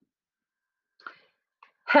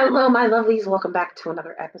Hello, my lovelies. Welcome back to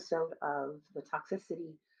another episode of the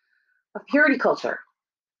toxicity of purity culture.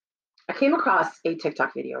 I came across a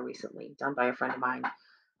TikTok video recently done by a friend of mine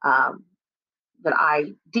um, that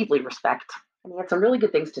I deeply respect. And he had some really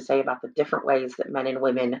good things to say about the different ways that men and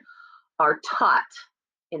women are taught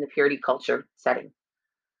in the purity culture setting.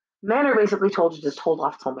 Men are basically told to just hold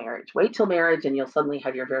off till marriage. Wait till marriage, and you'll suddenly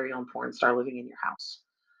have your very own porn star living in your house.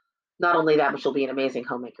 Not only that, but she'll be an amazing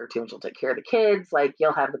homemaker too, and she'll take care of the kids. Like,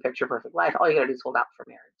 you'll have the picture perfect life. All you gotta do is hold out for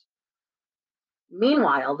marriage.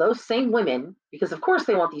 Meanwhile, those same women, because of course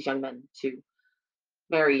they want these young men to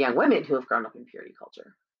marry young women who have grown up in purity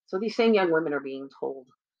culture. So these same young women are being told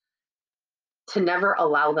to never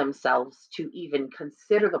allow themselves to even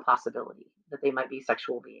consider the possibility that they might be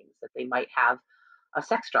sexual beings, that they might have a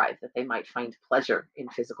sex drive, that they might find pleasure in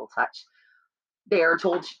physical touch. They are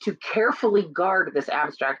told to carefully guard this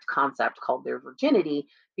abstract concept called their virginity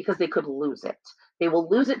because they could lose it. They will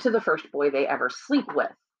lose it to the first boy they ever sleep with,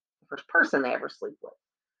 the first person they ever sleep with.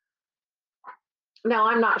 Now,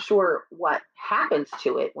 I'm not sure what happens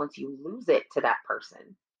to it once you lose it to that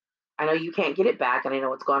person. I know you can't get it back, and I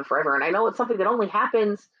know it's gone forever. And I know it's something that only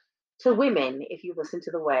happens to women if you listen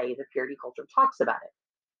to the way the purity culture talks about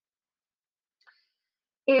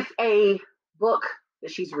it. If a book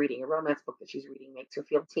that she's reading, a romance book that she's reading, makes her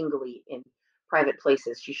feel tingly in private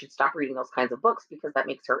places, she should stop reading those kinds of books because that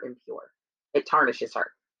makes her impure. It tarnishes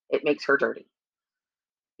her, it makes her dirty.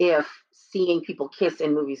 If seeing people kiss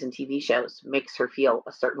in movies and TV shows makes her feel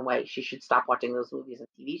a certain way, she should stop watching those movies and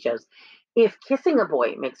TV shows. If kissing a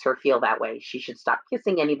boy makes her feel that way, she should stop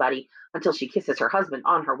kissing anybody until she kisses her husband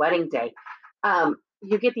on her wedding day.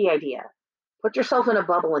 You get the idea. Put yourself in a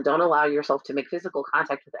bubble and don't allow yourself to make physical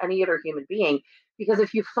contact with any other human being, because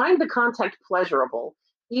if you find the contact pleasurable,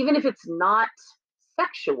 even if it's not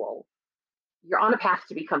sexual, you're on a path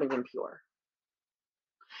to becoming impure.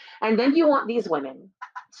 And then you want these women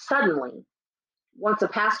suddenly, once a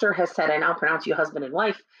pastor has said, I now pronounce you husband and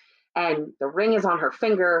wife, and the ring is on her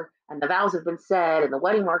finger, and the vows have been said, and the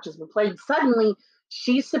wedding march has been played, suddenly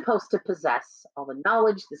she's supposed to possess all the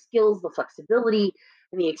knowledge, the skills, the flexibility,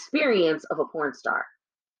 and the experience of a porn star.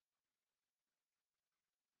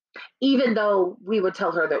 Even though we would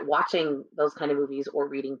tell her that watching those kind of movies or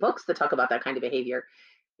reading books that talk about that kind of behavior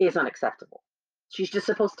is unacceptable. She's just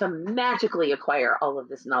supposed to magically acquire all of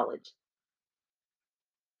this knowledge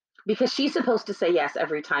because she's supposed to say yes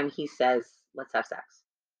every time he says, let's have sex.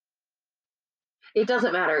 It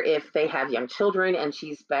doesn't matter if they have young children and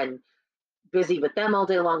she's been busy with them all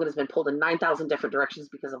day long and has been pulled in 9,000 different directions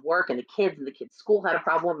because of work and the kids' school had a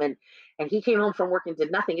problem and he came home from work and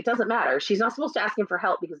did nothing. It doesn't matter. She's not supposed to ask him for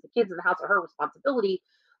help because the kids in the house are her responsibility.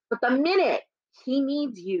 But the minute he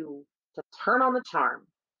needs you to turn on the charm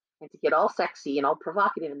and to get all sexy and all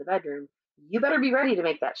provocative in the bedroom, you better be ready to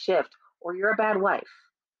make that shift or you're a bad wife.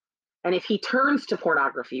 And if he turns to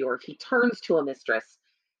pornography or if he turns to a mistress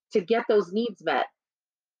to get those needs met,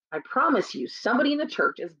 I promise you, somebody in the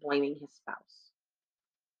church is blaming his spouse.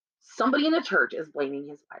 Somebody in the church is blaming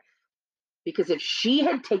his wife. Because if she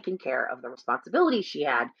had taken care of the responsibility she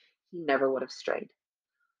had, he never would have strayed.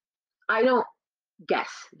 I don't guess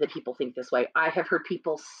that people think this way. I have heard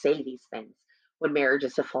people say these things when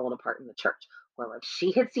marriages have fallen apart in the church. Well, if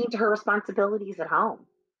she had seen to her responsibilities at home,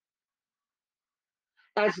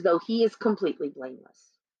 as though he is completely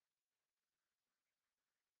blameless.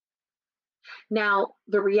 Now,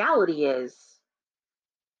 the reality is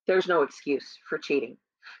there's no excuse for cheating.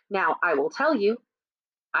 Now, I will tell you,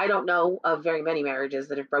 I don't know of very many marriages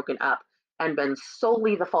that have broken up and been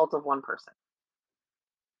solely the fault of one person.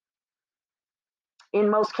 In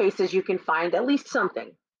most cases, you can find at least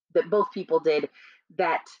something that both people did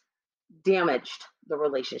that damaged the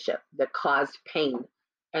relationship, that caused pain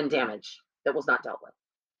and damage that was not dealt with.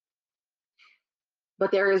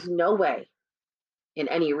 But there is no way in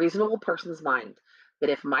any reasonable person's mind that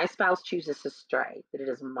if my spouse chooses to stray, that it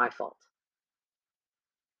is my fault.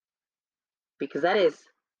 Because that is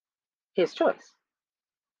his choice.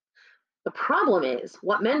 The problem is,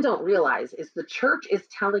 what men don't realize is the church is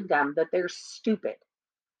telling them that they're stupid.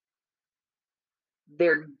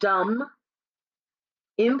 They're dumb,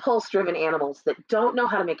 impulse driven animals that don't know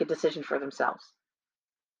how to make a decision for themselves.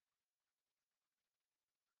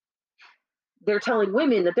 They're telling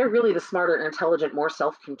women that they're really the smarter, intelligent, more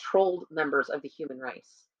self controlled members of the human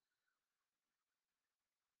race.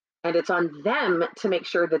 And it's on them to make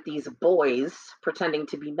sure that these boys pretending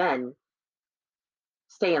to be men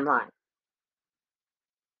stay in line.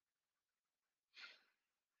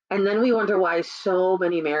 And then we wonder why so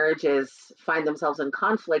many marriages find themselves in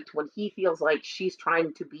conflict when he feels like she's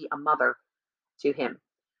trying to be a mother to him.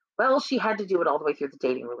 Well, she had to do it all the way through the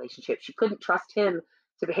dating relationship. She couldn't trust him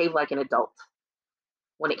to behave like an adult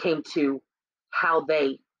when it came to how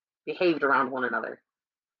they behaved around one another.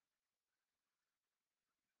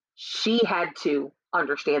 She had to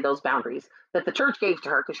understand those boundaries that the church gave to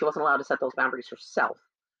her because she wasn't allowed to set those boundaries herself.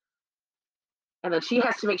 And then she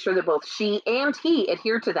has to make sure that both she and he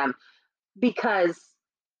adhere to them because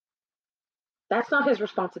that's not his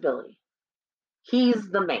responsibility.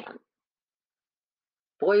 He's the man.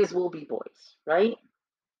 Boys will be boys, right?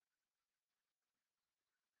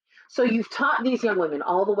 So you've taught these young women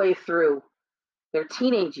all the way through their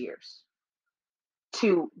teenage years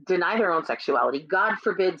to deny their own sexuality. God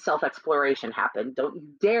forbid self exploration happen. Don't you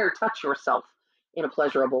dare touch yourself in a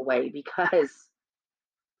pleasurable way because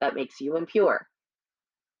that makes you impure.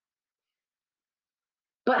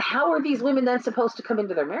 But how are these women then supposed to come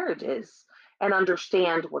into their marriages and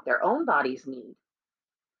understand what their own bodies need,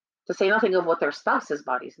 to say nothing of what their spouse's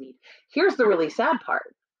bodies need? Here's the really sad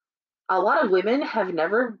part. A lot of women have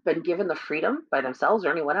never been given the freedom by themselves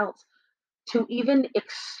or anyone else to even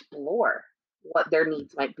explore what their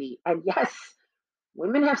needs might be. And yes,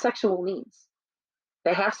 women have sexual needs,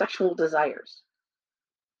 they have sexual desires.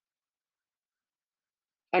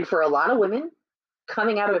 And for a lot of women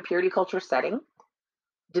coming out of a purity culture setting,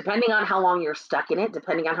 depending on how long you're stuck in it,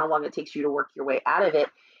 depending on how long it takes you to work your way out of it,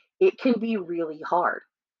 it can be really hard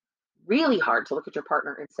to look at your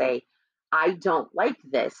partner and say, I don't like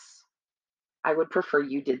this. I would prefer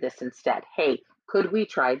you did this instead. Hey, could we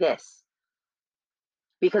try this?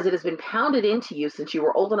 Because it has been pounded into you since you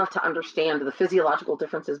were old enough to understand the physiological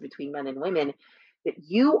differences between men and women that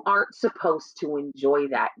you aren't supposed to enjoy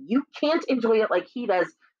that. You can't enjoy it like he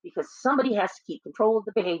does because somebody has to keep control of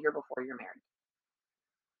the behavior before you're married.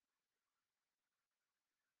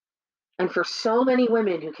 And for so many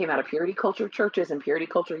women who came out of purity culture churches and purity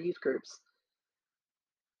culture youth groups,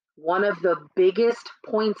 one of the biggest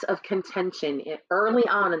points of contention early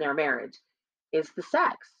on in their marriage is the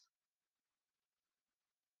sex.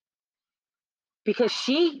 Because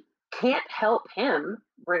she can't help him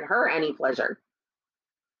bring her any pleasure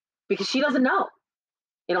because she doesn't know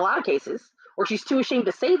in a lot of cases, or she's too ashamed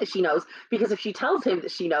to say that she knows, because if she tells him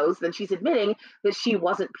that she knows, then she's admitting that she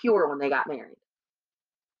wasn't pure when they got married.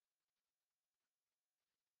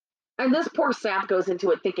 And this poor sap goes into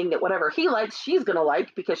it thinking that whatever he likes, she's going to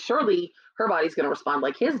like, because surely her body's going to respond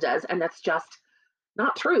like his does. And that's just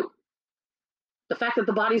not true. The fact that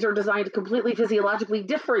the bodies are designed completely physiologically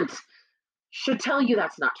different should tell you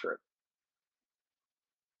that's not true.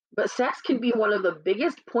 But sex can be one of the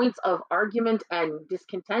biggest points of argument and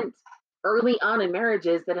discontent early on in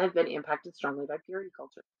marriages that have been impacted strongly by purity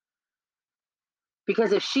culture.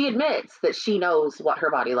 Because if she admits that she knows what her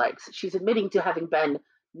body likes, she's admitting to having been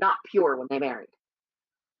not pure when they married.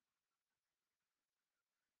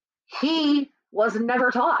 He was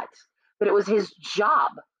never taught that it was his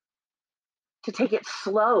job to take it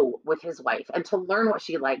slow with his wife and to learn what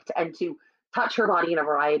she liked and to touch her body in a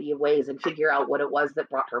variety of ways and figure out what it was that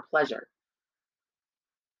brought her pleasure.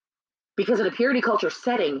 Because in a purity culture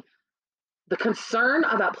setting, the concern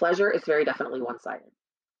about pleasure is very definitely one sided.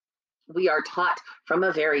 We are taught from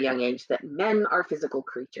a very young age that men are physical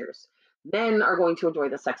creatures. Men are going to enjoy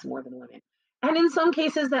the sex more than women. And in some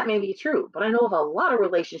cases, that may be true. But I know of a lot of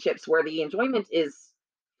relationships where the enjoyment is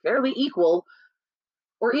fairly equal,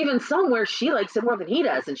 or even somewhere she likes it more than he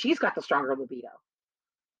does, and she's got the stronger libido.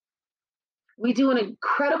 We do an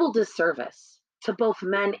incredible disservice to both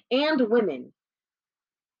men and women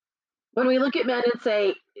when we look at men and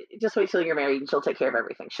say, just wait till you're married and she'll take care of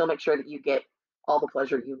everything. She'll make sure that you get all the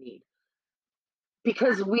pleasure you need.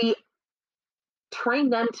 Because we train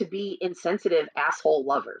them to be insensitive asshole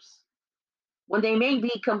lovers when they may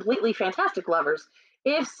be completely fantastic lovers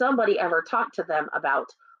if somebody ever talked to them about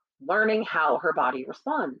learning how her body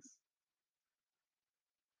responds.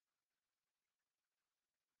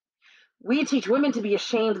 We teach women to be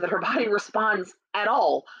ashamed that her body responds at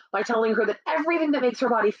all by telling her that everything that makes her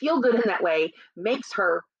body feel good in that way makes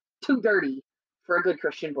her too dirty for a good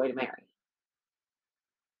Christian boy to marry.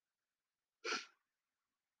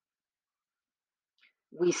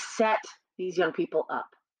 We set these young people up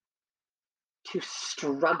to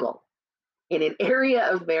struggle in an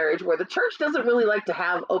area of marriage where the church doesn't really like to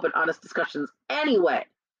have open, honest discussions anyway.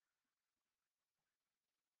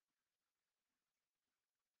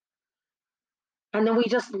 And then we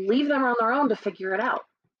just leave them on their own to figure it out.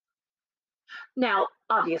 Now,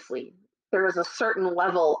 obviously, there is a certain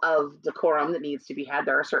level of decorum that needs to be had.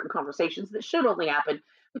 There are certain conversations that should only happen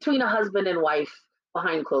between a husband and wife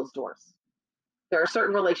behind closed doors. There are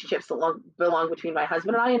certain relationships that belong between my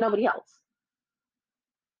husband and I and nobody else.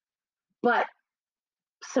 But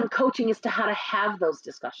some coaching as to how to have those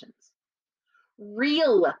discussions.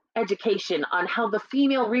 Real education on how the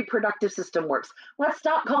female reproductive system works. Let's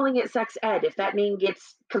stop calling it sex ed if that name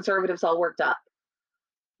gets conservatives all worked up.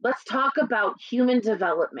 Let's talk about human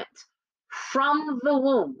development from the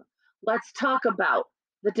womb. Let's talk about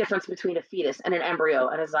the difference between a fetus and an embryo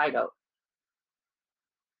and a zygote.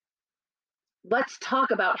 Let's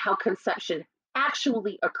talk about how conception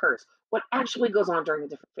actually occurs, what actually goes on during the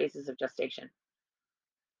different phases of gestation.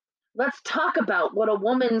 Let's talk about what a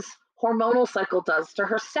woman's hormonal cycle does to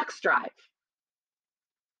her sex drive.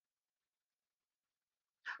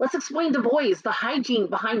 Let's explain to boys the hygiene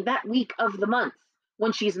behind that week of the month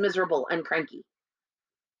when she's miserable and cranky.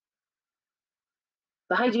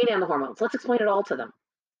 The hygiene and the hormones. Let's explain it all to them.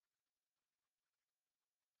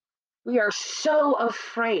 We are so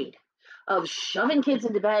afraid of shoving kids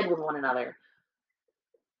into bed with one another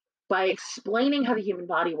by explaining how the human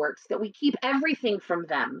body works that we keep everything from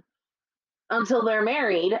them until they're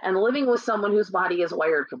married and living with someone whose body is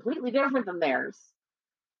wired completely different than theirs.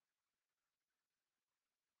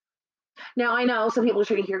 Now, I know some people are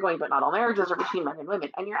sitting here going, but not all marriages are between men and women.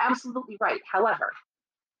 And you're absolutely right. However,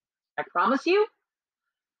 I promise you,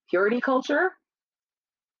 purity culture,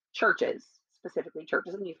 churches, specifically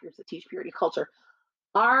churches and youth groups that teach purity culture,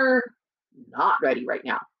 are not ready right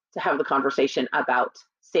now to have the conversation about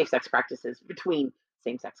safe sex practices between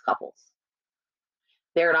same sex couples.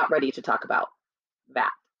 They're not ready to talk about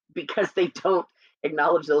that because they don't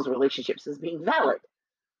acknowledge those relationships as being valid.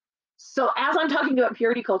 So as I'm talking about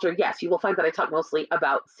purity culture, yes, you will find that I talk mostly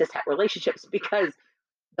about cishet relationships because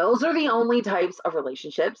those are the only types of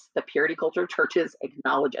relationships that purity culture churches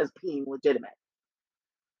acknowledge as being legitimate.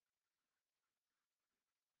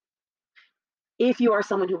 If you are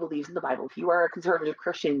someone who believes in the Bible, if you are a conservative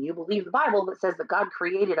Christian, you believe the Bible that says that God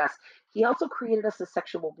created us, he also created us as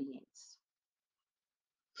sexual beings.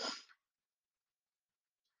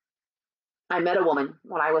 I met a woman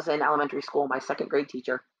when I was in elementary school, my second grade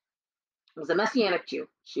teacher was a Messianic Jew.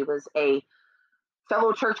 She was a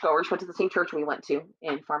fellow churchgoer. She went to the same church we went to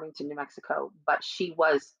in Farmington, New Mexico, but she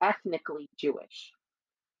was ethnically Jewish.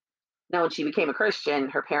 Now, when she became a Christian,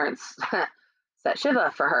 her parents set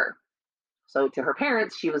Shiva for her. So to her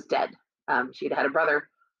parents, she was dead. She had a brother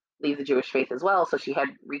leave the Jewish faith as well, so she had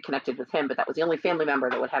reconnected with him, but that was the only family member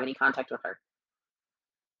that would have any contact with her.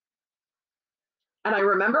 And I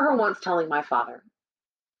remember her once telling my father,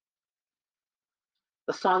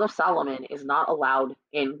 the Song of Solomon is not allowed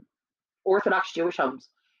in Orthodox Jewish homes.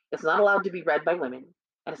 It's not allowed to be read by women,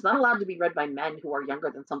 and it's not allowed to be read by men who are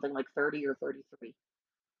younger than something like 30 or 33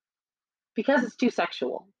 because it's too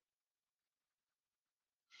sexual.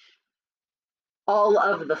 All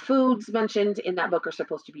of the foods mentioned in that book are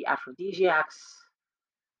supposed to be aphrodisiacs.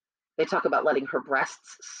 They talk about letting her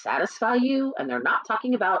breasts satisfy you, and they're not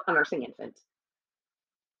talking about a nursing infant.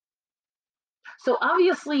 So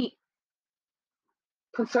obviously,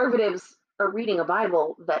 conservatives are reading a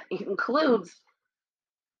Bible that includes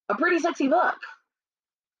a pretty sexy book.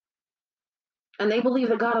 And they believe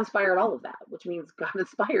that God inspired all of that, which means God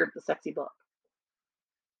inspired the sexy book.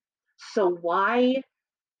 So why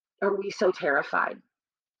are we so terrified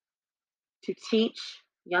to teach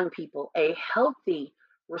young people a healthy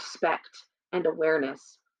respect and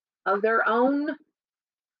awareness of their own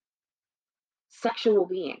sexual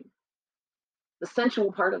being, the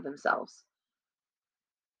sensual part of themselves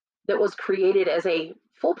that was created as a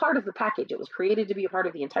full part of the package? It was created to be a part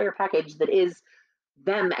of the entire package that is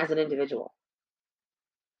them as an individual.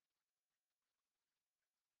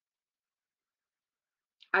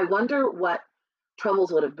 I wonder what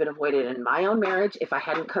troubles would have been avoided in my own marriage if I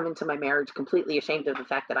hadn't come into my marriage completely ashamed of the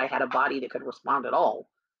fact that I had a body that could respond at all,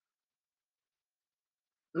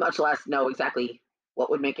 much less know exactly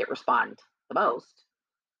what would make it respond the most.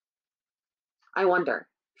 I wonder,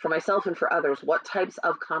 for myself and for others, what types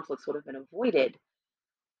of conflicts would have been avoided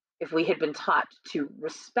if we had been taught to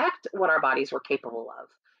respect what our bodies were capable of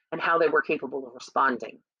and how they were capable of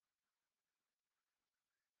responding.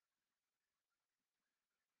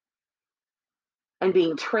 And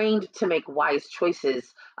being trained to make wise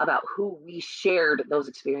choices about who we shared those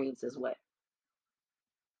experiences with.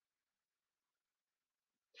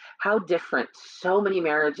 How different so many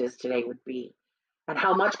marriages today would be, and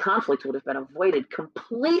how much conflict would have been avoided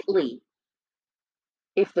completely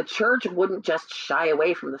if the church wouldn't just shy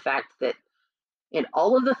away from the fact that in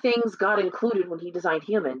all of the things God included when he designed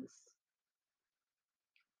humans,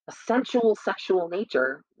 a sensual sexual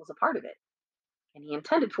nature was a part of it, and he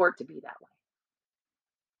intended for it to be that way.